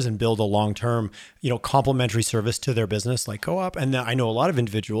operators and build a long-term, complementary service to their business like Co-op. And I know a lot of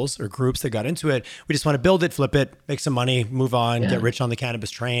individuals or groups that got into it. We just want to build it, flip it, make some money, move on, get rich on the cannabis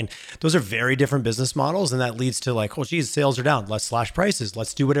train. Those are very different business models, and that leads to like, oh geez, sales are down. Let's slash prices.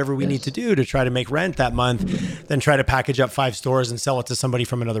 Let's do whatever we need to do to try to make rent that month, then try to package up 5 stores and sell it to somebody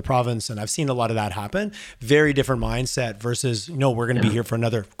from another province. And I've seen a lot of that happen. Very different mindset versus no, we're going to be here for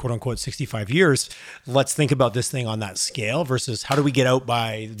another quote unquote 65 years. Let's think about this thing on that scale versus how do we get out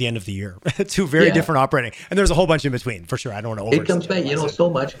by the end of the year? Two very different operating. And there's a whole bunch in between for sure. I don't want to It comes back, so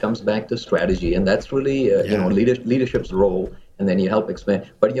much comes back to strategy, and that's really, leadership's role. And then you help explain.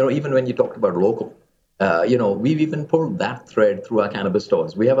 But, even when you talked about local, we've even pulled that thread through our cannabis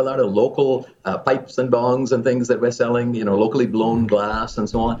stores. We have a lot of local pipes and bongs and things that we're selling, locally blown glass and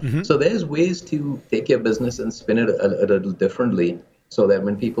so on. So there's ways to take your business and spin it a little differently, so that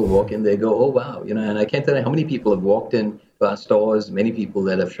when people walk in, they go, oh, wow. And I can't tell you how many people have walked in to our stores, many people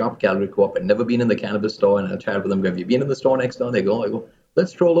that have shopped Calgary Co-op and never been in the cannabis store. And I'll chat with them, have you been in the store next door? They go, I go,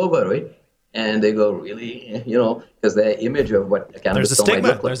 let's stroll over, right? And they go, really? Because their image of what a cannabis store might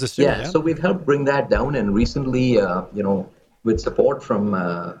look like. There's a stigma. So we've helped bring that down. And recently, with support from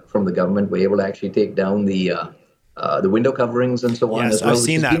the government, we're able to actually take down the window coverings and so on. Yes, as well, I've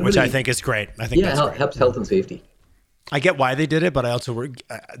seen that, which I think is great. I think that's great. Helps health and safety. I get why they did it, but I also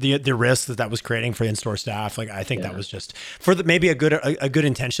the risk that was creating for in-store staff. Like I think that was just for maybe a good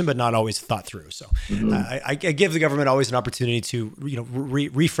intention, but not always thought through. So I give the government always an opportunity to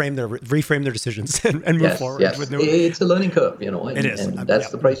reframe their decisions and move forward. Yes. With it's a learning curve, It is, and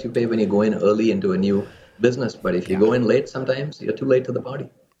that's the price you pay when you go in early into a new business. But if you go in late, sometimes you're too late to the party.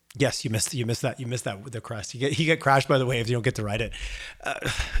 Yes, you missed that with the crust. You get crashed by the waves. You don't get to ride it.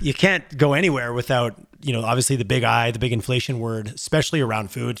 You can't go anywhere without, obviously the big I, the big inflation word, especially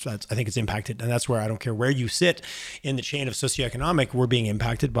around food. I think it's impacted. And that's where I don't care where you sit in the chain of socioeconomic, we're being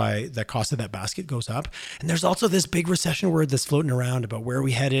impacted by the cost of that basket goes up. And there's also this big recession word that's floating around about where are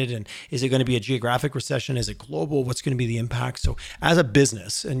we headed? And is it going to be a geographic recession? Is it global? What's going to be the impact? So as a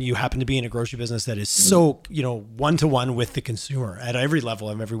business, and you happen to be in a grocery business that is so, one-to-one with the consumer at every level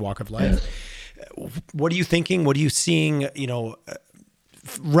of every walk of life. What are you thinking? What are you seeing,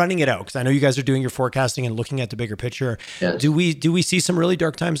 running it out? Because I know you guys are doing your forecasting and looking at the bigger picture. Yes. Do we see some really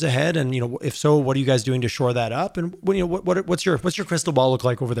dark times ahead? And, if so, what are you guys doing to shore that up? And what's your crystal ball look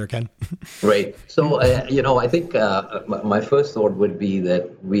like over there, Ken? Right. So, I think my first thought would be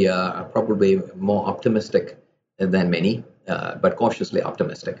that we are probably more optimistic than many, but cautiously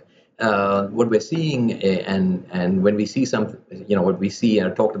optimistic. What we're seeing, and when we see what we see,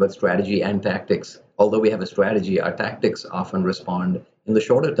 and I talked about strategy and tactics. Although we have a strategy, our tactics often respond in the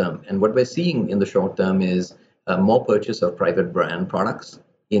shorter term. And what we're seeing in the short term is more purchase of private brand products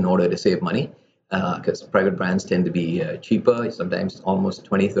in order to save money, because private brands tend to be cheaper, sometimes almost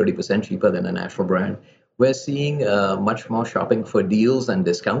 20-30% cheaper than a national brand. We're seeing much more shopping for deals and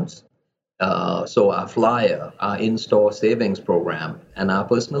discounts. So our flyer, our in-store savings program, and our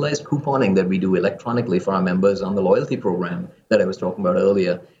personalized couponing that we do electronically for our members on the loyalty program that I was talking about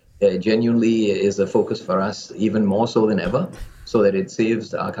earlier, genuinely is a focus for us, even more so than ever, so that it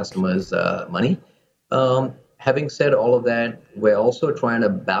saves our customers money. Having said all of that, we're also trying to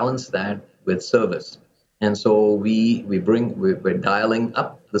balance that with service. And so we're dialing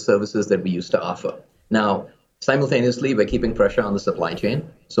up the services that we used to offer. Now, simultaneously, we're keeping pressure on the supply chain.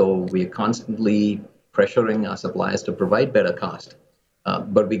 So we're constantly pressuring our suppliers to provide better cost.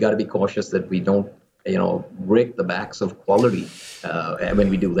 But we got to be cautious that we don't, break the backs of quality when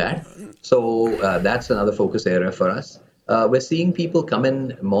we do that. So that's another focus area for us. We're seeing people come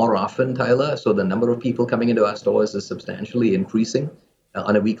in more often, Tyler. So the number of people coming into our stores is substantially increasing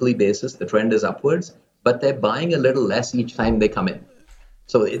on a weekly basis. The trend is upwards, but they're buying a little less each time they come in.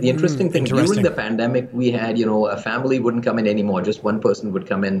 So the interesting thing, during Interesting. the pandemic, we had, a family wouldn't come in anymore. Just one person would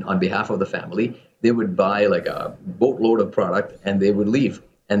come in on behalf of the family. They would buy like a boatload of product and they would leave.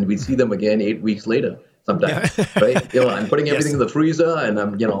 And we'd see them again 8 weeks later Yeah. sometimes, right? I'm putting everything Yes. in the freezer and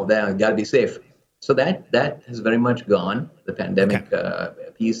I'm, there, got to be safe. So that has very much gone. The pandemic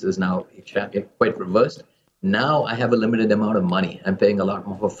piece is now quite reversed. Now I have a limited amount of money. I'm paying a lot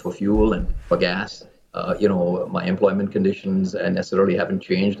more for fuel and for gas. My employment conditions necessarily haven't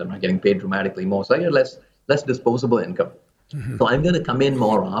changed. I'm not getting paid dramatically more, so I get less disposable income. So I'm going to come in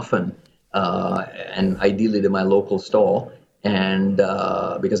more often, and ideally to my local store, and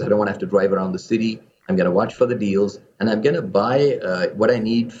because I don't want to have to drive around the city. I'm going to watch for the deals, and I'm going to buy what I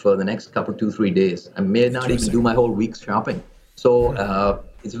need for the next couple, 2-3 days. I may not even do my whole week's shopping. So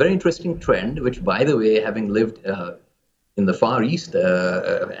it's a very interesting trend, which, by the way, having lived in the Far East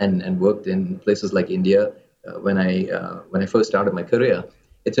and worked in places like India when I first started my career,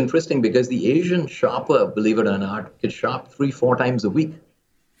 it's interesting because the Asian shopper, believe it or not, could shop 3-4 times a week,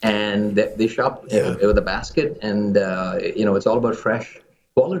 and they shop with a basket, and it's all about fresh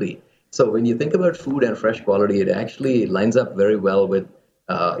quality. So when you think about food and fresh quality, it actually lines up very well with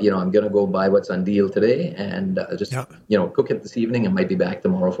I'm going to go buy what's on deal today and just cook it this evening and might be back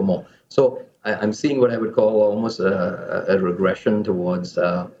tomorrow for more. So I'm seeing what I would call almost a regression towards,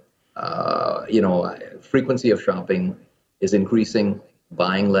 frequency of shopping is increasing,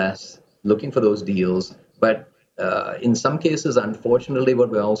 buying less, looking for those deals. But in some cases, unfortunately, what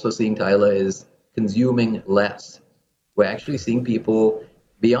we're also seeing, Tyler, is consuming less. We're actually seeing people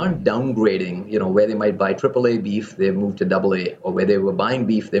beyond downgrading, where they might buy AAA beef, they've moved to AA, or where they were buying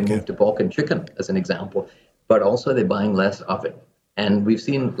beef, they moved to pork and chicken, as an example. But also they're buying less of it. And we've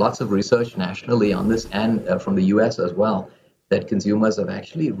seen lots of research nationally on this and from the US as well, that consumers have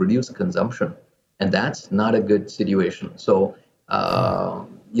actually reduced consumption. And that's not a good situation. So, so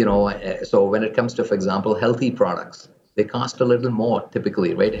when it comes to, for example, healthy products, they cost a little more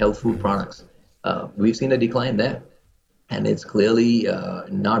typically, right? Health food products. We've seen a decline there. And it's clearly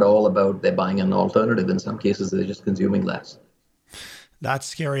not all about they're buying an alternative. In some cases, they're just consuming less. That's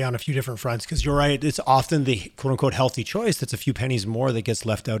scary on a few different fronts, because you're right. It's often the quote unquote healthy choice that's a few pennies more that gets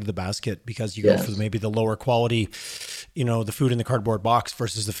left out of the basket because you go for maybe the lower quality, the food in the cardboard box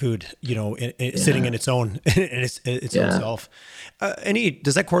versus the food, sitting in its own, in its own self.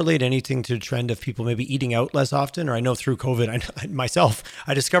 Does that correlate anything to the trend of people maybe eating out less often? Or I know through COVID,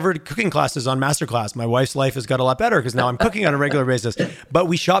 I discovered cooking classes on Masterclass. My wife's life has got a lot better because now I'm cooking on a regular basis, but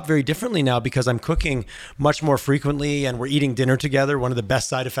we shop very differently now because I'm cooking much more frequently and we're eating dinner together. One of the best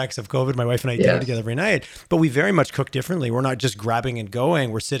side effects of COVID, my wife and I dinner together every night, but we very much cook differently. We're not just grabbing and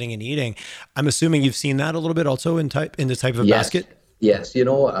going, we're sitting and eating. I'm assuming you've seen that a little bit also in this type of basket. Yes.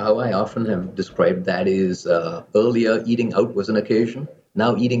 How I often have described that is earlier eating out was an occasion.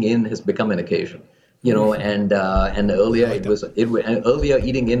 Now eating in has become an occasion, and earlier earlier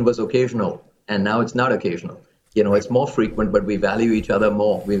eating in was occasional, and now it's not occasional. It's more frequent, but we value each other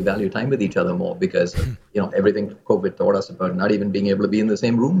more. We value time with each other more because, everything COVID taught us about not even being able to be in the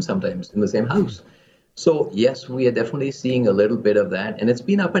same room sometimes, in the same house. So, yes, we are definitely seeing a little bit of that. And it's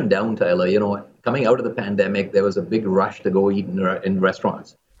been up and down, Tyler. Coming out of the pandemic, there was a big rush to go eat in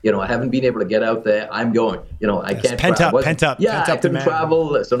restaurants. I haven't been able to get out there. I'm going. I can't travel. Pent up. Yeah, I couldn't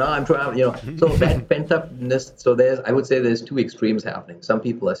travel. So now I'm traveling. So that pent upness. So I would say there's two extremes happening. Some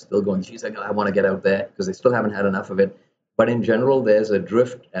people are still going, geez, I want to get out there because they still haven't had enough of it. But in general, there's a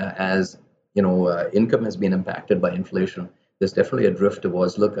drift as, income has been impacted by inflation. There's definitely a drift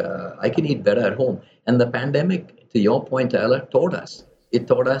towards, look, I can eat better at home. And the pandemic, to your point, Tyler, taught us. It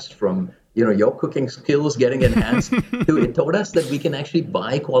taught us from your cooking skills getting enhanced. It taught us that we can actually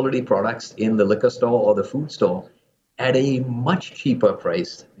buy quality products in the liquor store or the food store at a much cheaper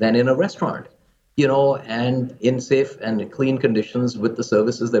price than in a restaurant, and in safe and clean conditions with the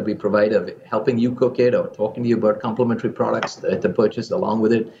services that we provide of helping you cook it or talking to you about complementary products to purchase along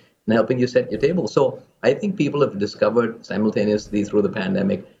with it and helping you set your table. So I think people have discovered simultaneously through the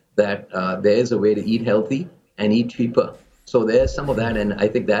pandemic that there is a way to eat healthy and eat cheaper. So there's some of that, and I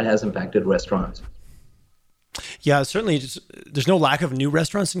think that has impacted restaurants. Yeah, certainly. There's no lack of new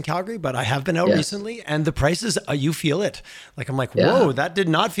restaurants in Calgary, but I have been out recently, and the prices, you feel it. Like, I'm like, whoa, that did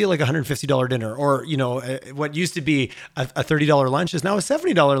not feel like a $150 dinner, or what used to be a $30 lunch is now a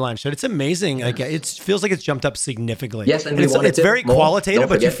 $70 lunch, and it's amazing. Like, it feels like it's jumped up significantly. Yes, and it's very more. qualitative,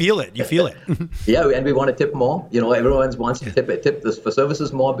 but you feel it. You feel it. Yeah, and we want to tip more. Everyone wants to tip this for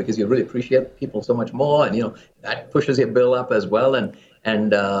services more because you really appreciate people so much more, and that pushes your bill up as well, and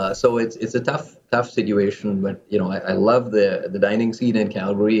so it's a tough situation, but I love the dining scene in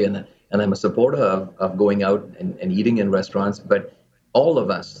Calgary, and I'm a supporter of going out and eating in restaurants. But all of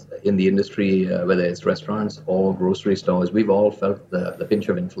us in the industry, whether it's restaurants or grocery stores, we've all felt the pinch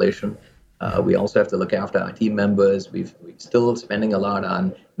of inflation. We also have to look after our team members. We're still spending a lot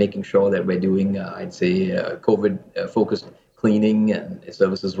on making sure that we're doing, I'd say, COVID-focused cleaning and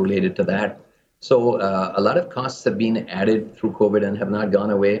services related to that. So a lot of costs have been added through COVID and have not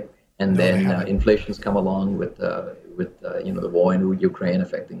gone away. And then inflation's come along with the war in Ukraine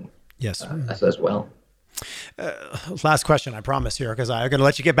affecting us as well. Last question, I promise here, because I'm going to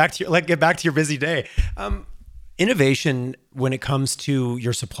let you get back to your busy day. Innovation when it comes to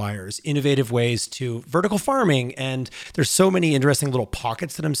your suppliers, innovative ways to vertical farming. And there's so many interesting little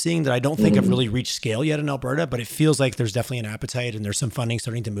pockets that I'm seeing that I don't think have really reached scale yet in Alberta, but it feels like there's definitely an appetite and there's some funding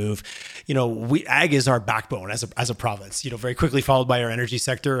starting to move. Ag is our backbone as a province, very quickly followed by our energy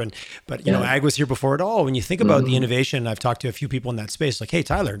sector. But ag was here before it all. When you think about the innovation, I've talked to a few people in that space, like, hey,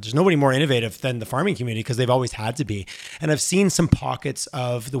 Tyler, there's nobody more innovative than the farming community because they've always had to be. And I've seen some pockets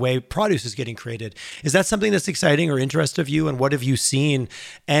of the way produce is getting created. Is that something that's exciting or interest of you? And what have you seen?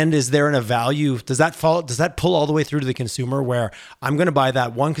 And is there a value? Does that pull all the way through to the consumer where I'm going to buy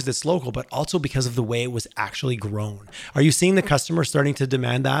that one because it's local, but also because of the way it was actually grown? Are you seeing the customer starting to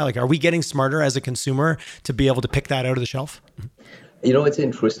demand that? Like, are we getting smarter as a consumer to be able to pick that out of the shelf? It's an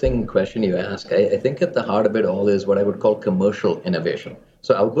interesting question you ask. I think at the heart of it all is what I would call commercial innovation.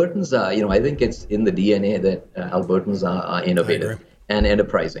 So Albertans are, I think it's in the DNA that Albertans are innovative and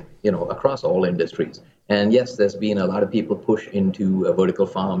enterprising, across all industries. And yes, there's been a lot of people push into vertical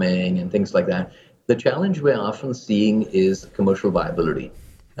farming and things like that. The challenge we're often seeing is commercial viability.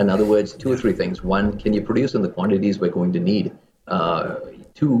 In other words, two or three things. One, can you produce in the quantities we're going to need?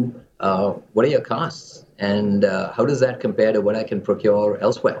 Two, what are your costs? And how does that compare to what I can procure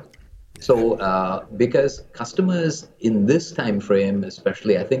elsewhere? So because customers in this time frame,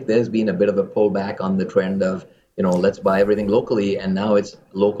 especially, I think there's been a bit of a pullback on the trend of, let's buy everything locally, and now it's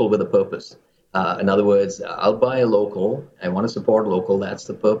local with a purpose. In other words, I'll buy local. I want to support local. That's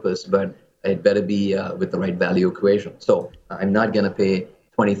the purpose, but it better be with the right value equation. So I'm not going to pay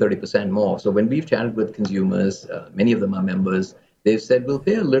 20, 30% more. So when we've chatted with consumers, many of them are members, they've said, we'll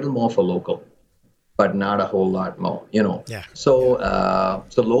pay a little more for local, but not a whole lot more, Yeah. So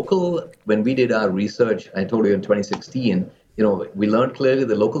local, when we did our research, I told you in 2016, we learned clearly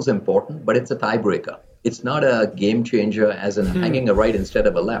that local is important, but it's a tiebreaker. It's not a game changer as in hanging a right instead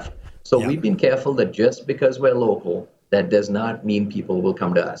of a left. So we've been careful that just because we're local, that does not mean people will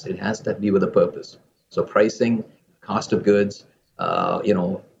come to us. It has to be with a purpose. So pricing, cost of goods,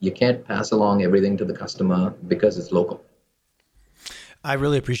 you can't pass along everything to the customer because it's local. I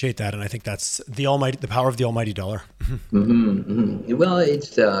really appreciate that, and I think that's the power of the almighty dollar. Well,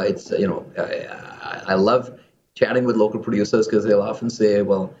 it's I love chatting with local producers because they'll often say,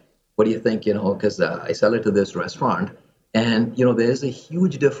 well, what do you think? Because I sell it to this restaurant, and there's a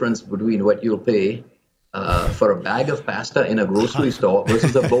huge difference between what you'll pay for a bag of pasta in a grocery store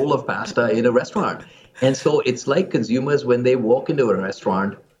versus a bowl of pasta in a restaurant. And so it's like consumers, when they walk into a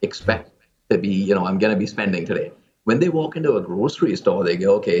restaurant, expect to be, I'm going to be spending today. When they walk into a grocery store, they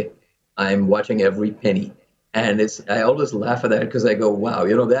go, okay, I'm watching every penny. And I always laugh at that because I go, wow,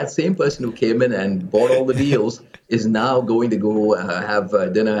 that same person who came in and bought all the deals is now going to go have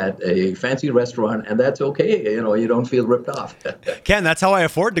dinner at a fancy restaurant, and that's okay. You don't feel ripped off. Ken, that's how I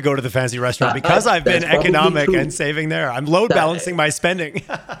afford to go to the fancy restaurant because I've been economic and saving there. I'm load balancing my spending.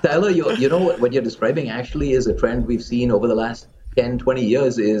 Tyler, what you're describing actually is a trend we've seen over the last 10, 20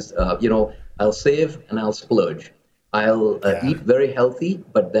 years is, I'll save and I'll splurge. I'll eat very healthy,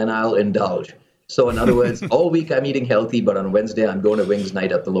 but then I'll indulge. So in other words, all week I'm eating healthy, but on Wednesday I'm going to wings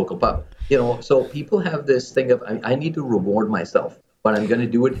night at the local pub. So people have this thing of, I need to reward myself, but I'm going to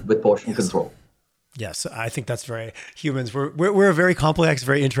do it with portion control. Yes, I think that's very humans. We're a very complex,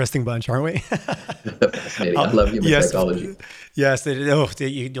 very interesting bunch, aren't we? Fascinating. I love human psychology. Yes,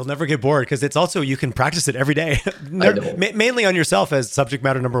 you'll never get bored because it's also, you can practice it every day. Mainly on yourself as subject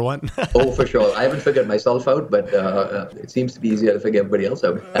matter number one. Oh, for sure. I haven't figured myself out, but it seems to be easier to figure everybody else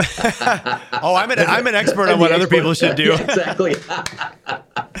out. Oh, I'm an expert on what other people should do. Yeah, exactly.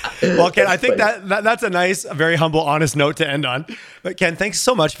 Well, Ken, I think that's a nice, very humble, honest note to end on. But Ken, thanks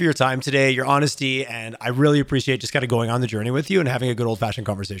so much for your time today, your honesty, and I really appreciate just kind of going on the journey with you and having a good old-fashioned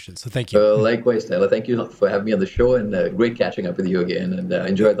conversation. So thank you. Likewise, Tyler. Thank you for having me on the show, and great catching up with you again, and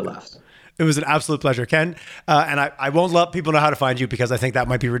enjoy the laughs. It was an absolute pleasure, Ken. And I won't let people know how to find you because I think that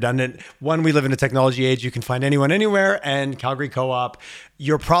might be redundant. One, we live in a technology age. You can find anyone anywhere. And Calgary Co-op,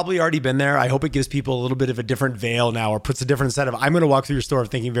 you're probably already been there. I hope it gives people a little bit of a different veil now, or puts a different set of, I'm going to walk through your store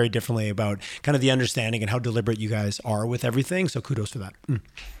thinking very differently about kind of the understanding and how deliberate you guys are with everything. So kudos for that.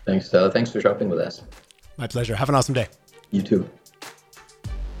 Thanks, Tyler. Thanks for shopping with us. My pleasure. Have an awesome day. You too.